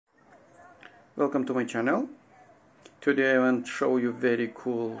Welcome to my channel. Today I want to show you very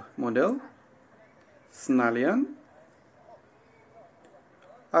cool model, Snalien,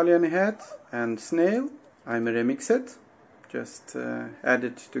 alien head and snail. I'm remixed, just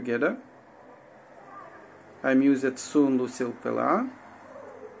added together. I'm used Sunlu silk pela,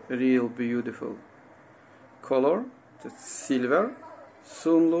 real beautiful color, just silver,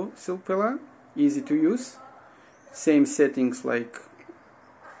 Sunlu silk pela, easy to use, same settings like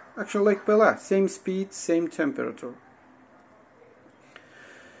pela, same speed, same temperature.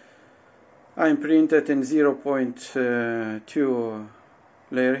 I'm printed in 0.2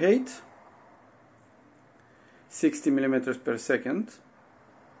 layer height, 60 millimeters per second,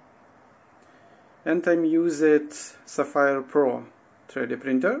 and I'm using Sapphire Pro 3D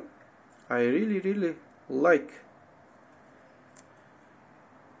printer. I really like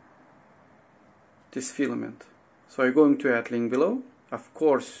this filament. So I'm going to add link below. Of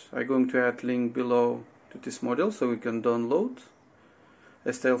course, I'm going to add link below to this model so you can download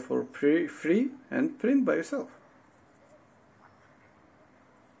STL for free and print by yourself.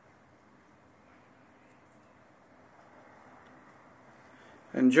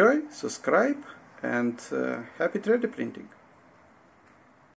 Enjoy, subscribe, and happy 3D printing.